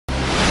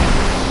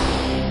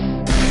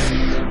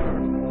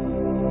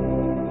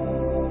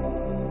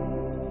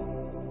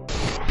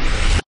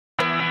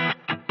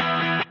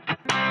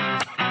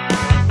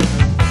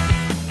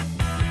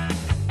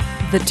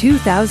The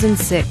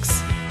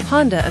 2006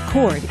 Honda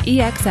Accord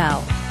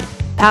EXL.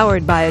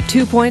 Powered by a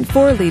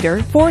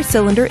 2.4-liter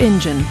four-cylinder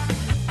engine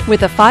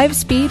with a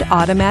 5-speed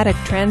automatic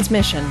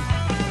transmission,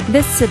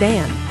 this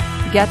sedan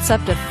gets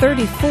up to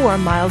 34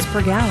 miles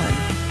per gallon.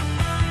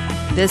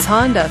 This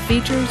Honda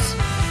features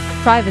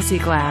privacy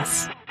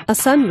glass, a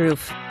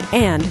sunroof,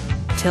 and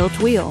tilt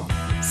wheel.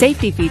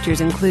 Safety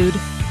features include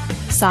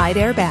side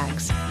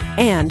airbags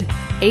and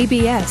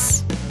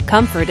ABS.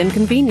 Comfort and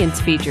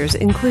convenience features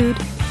include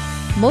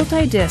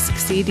multi-disc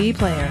CD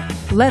player,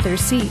 leather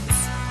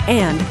seats,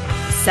 and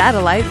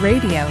satellite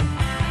radio.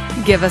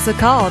 Give us a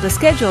call to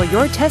schedule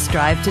your test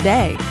drive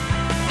today.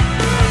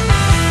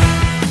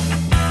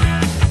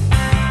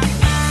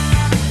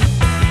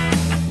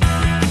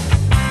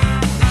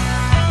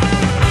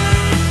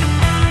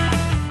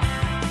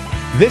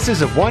 This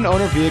is a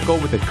one-owner vehicle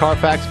with a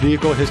Carfax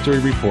Vehicle History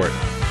Report.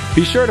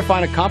 Be sure to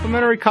find a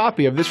complimentary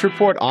copy of this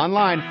report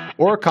online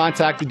or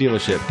contact the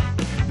dealership.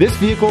 This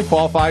vehicle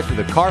qualifies for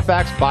the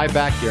Carfax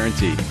Buyback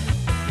Guarantee.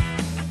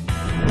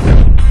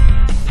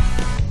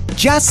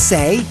 Just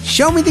say,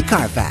 "Show me the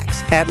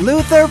Carfax" at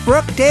Luther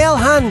Brookdale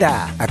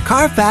Honda, a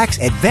Carfax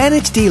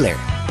Advantage dealer.